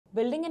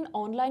Building an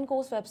online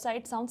course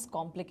website sounds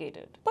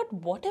complicated. But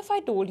what if I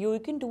told you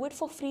can do it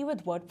for free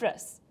with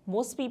WordPress?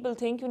 Most people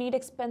think you need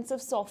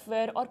expensive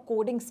software or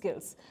coding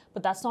skills,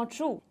 but that's not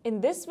true. In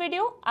this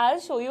video, I'll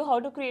show you how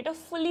to create a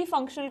fully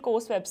functional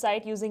course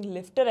website using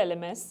Lifter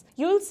LMS.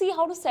 You'll see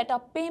how to set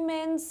up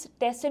payments,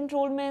 test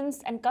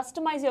enrollments, and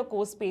customize your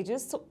course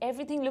pages so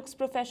everything looks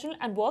professional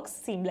and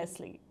works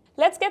seamlessly.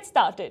 Let's get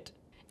started.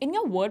 In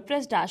your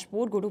WordPress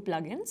dashboard, go to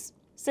Plugins,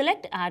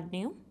 select Add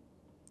New,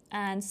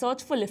 and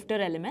search for Lifter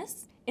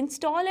LMS.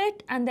 Install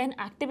it and then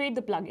activate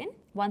the plugin.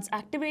 Once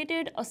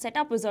activated, a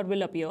setup wizard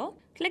will appear.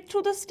 Click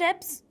through the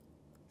steps,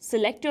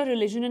 select your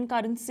religion and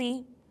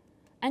currency,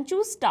 and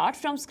choose Start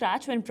from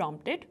Scratch when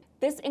prompted.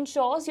 This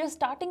ensures you're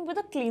starting with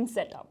a clean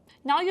setup.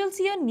 Now you'll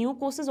see a new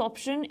courses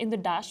option in the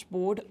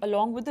dashboard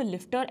along with the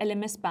Lifter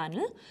LMS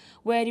panel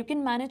where you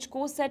can manage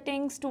course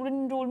settings,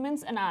 student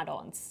enrollments, and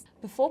add-ons.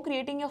 Before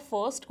creating your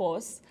first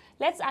course,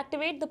 let's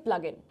activate the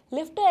plugin.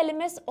 Lifter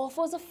LMS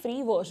offers a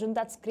free version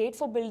that's great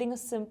for building a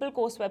simple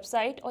course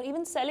website or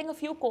even selling a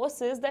few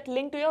courses that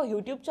link to your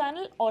YouTube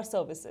channel or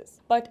services.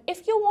 But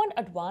if you want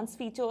advanced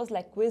features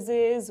like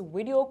quizzes,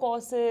 video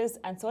courses,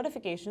 and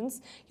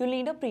certifications, you'll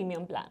need a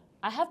premium plan.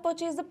 I have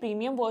purchased the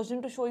premium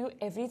version to show you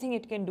everything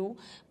it can do,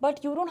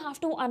 but you don't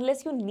have to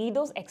unless you need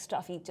those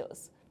extra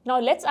features. Now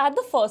let's add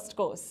the first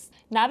course.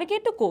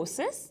 Navigate to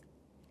Courses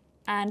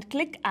and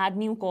click Add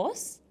New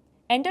Course.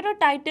 Enter a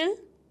title,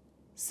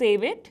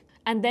 save it,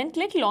 and then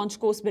click Launch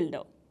Course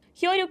Builder.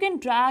 Here you can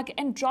drag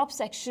and drop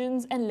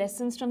sections and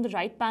lessons from the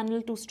right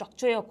panel to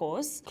structure your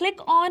course. Click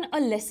on a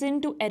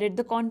lesson to edit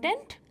the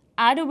content,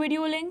 add a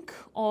video link,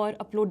 or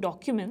upload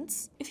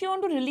documents. If you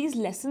want to release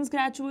lessons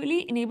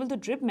gradually, enable the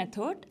drip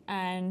method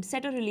and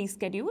set a release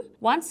schedule.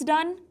 Once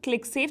done,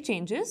 click Save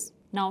Changes.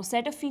 Now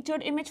set a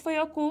featured image for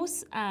your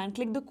course and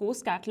click the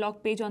course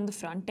catalog page on the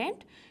front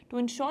end to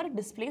ensure it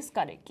displays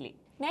correctly.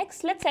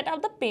 Next, let's set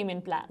up the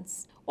payment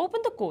plans.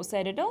 Open the course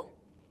editor,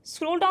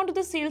 scroll down to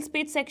the sales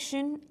page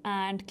section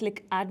and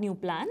click Add New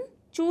Plan.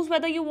 Choose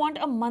whether you want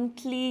a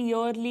monthly,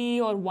 yearly,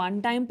 or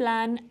one-time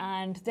plan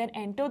and then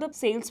enter the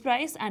sales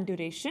price and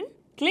duration.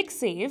 Click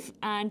Save,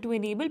 and to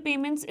enable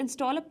payments,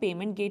 install a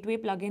payment gateway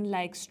plugin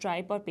like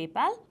Stripe or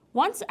PayPal.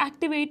 Once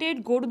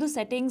activated, go to the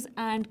settings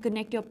and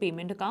connect your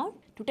payment account.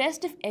 To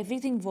test if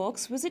everything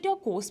works, visit your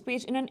course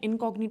page in an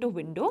incognito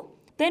window.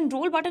 The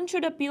enroll button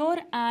should appear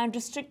and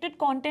restricted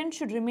content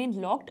should remain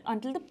locked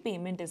until the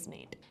payment is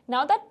made.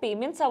 Now that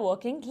payments are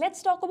working,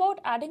 let's talk about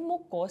adding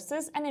more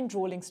courses and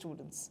enrolling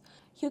students.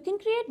 You can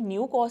create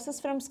new courses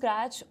from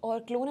scratch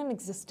or clone an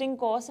existing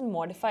course and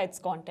modify its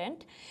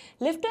content.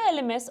 Lifter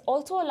LMS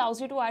also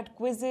allows you to add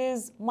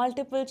quizzes,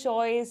 multiple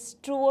choice,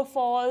 true or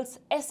false,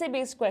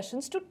 essay-based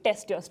questions to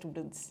test your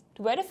students.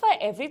 To verify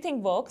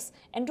everything works,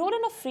 enroll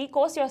in a free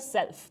course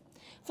yourself.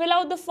 Fill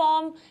out the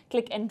form,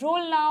 click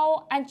Enroll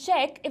Now, and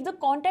check if the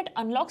content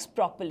unlocks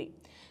properly.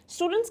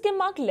 Students can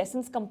mark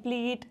lessons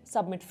complete,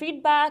 submit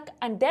feedback,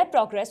 and their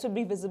progress will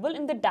be visible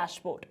in the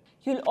dashboard.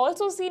 You'll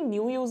also see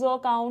new user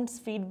accounts,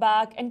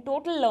 feedback, and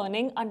total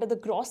learning under the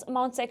gross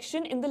amount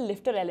section in the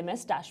Lifter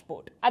LMS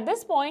dashboard. At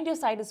this point, your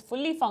site is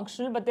fully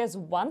functional, but there's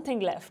one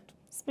thing left: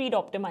 speed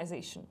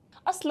optimization.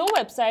 A slow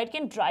website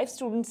can drive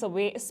students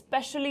away,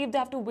 especially if they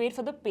have to wait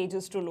for the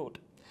pages to load.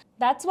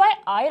 That's why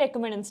I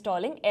recommend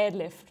installing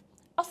Airlift,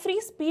 a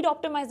free speed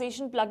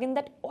optimization plugin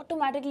that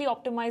automatically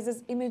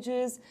optimizes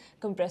images,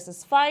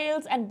 compresses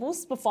files, and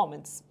boosts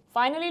performance.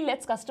 Finally,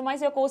 let's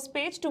customize your course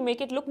page to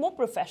make it look more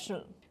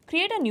professional.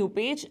 Create a new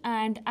page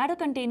and add a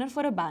container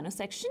for a banner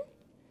section.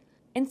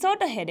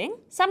 Insert a heading,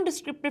 some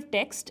descriptive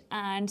text,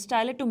 and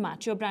style it to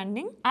match your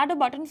branding. Add a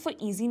button for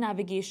easy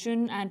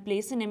navigation and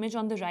place an image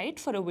on the right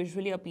for a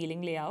visually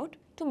appealing layout.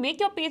 To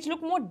make your page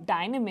look more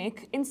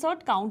dynamic,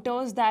 insert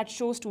counters that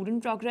show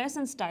student progress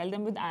and style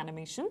them with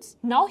animations.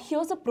 Now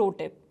here's a pro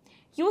tip.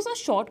 Use a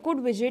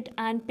shortcode widget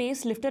and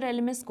paste Lifter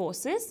LMS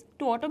courses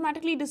to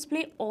automatically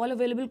display all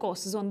available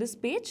courses on this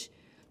page.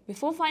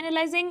 Before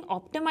finalizing,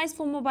 optimize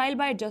for mobile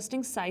by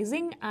adjusting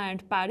sizing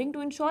and padding to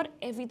ensure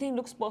everything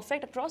looks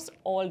perfect across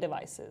all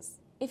devices.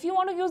 If you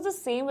want to use the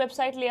same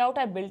website layout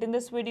I built in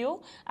this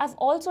video, I've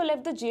also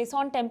left the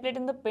JSON template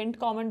in the pinned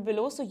comment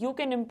below so you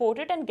can import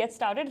it and get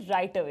started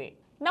right away.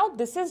 Now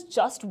this is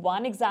just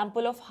one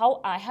example of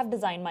how I have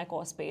designed my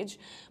course page,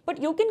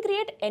 but you can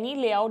create any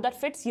layout that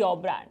fits your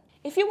brand.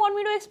 If you want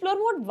me to explore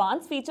more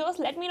advanced features,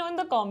 let me know in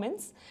the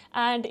comments.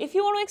 And if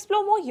you want to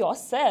explore more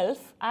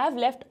yourself, I have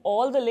left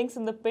all the links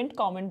in the pinned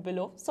comment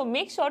below, so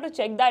make sure to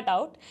check that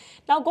out.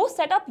 Now go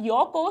set up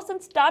your course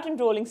and start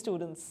enrolling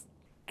students.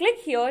 Click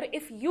here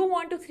if you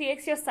want to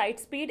 3x your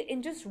site speed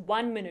in just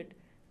 1 minute.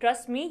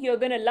 Trust me, you're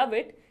gonna love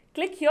it.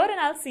 Click here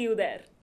and I'll see you there.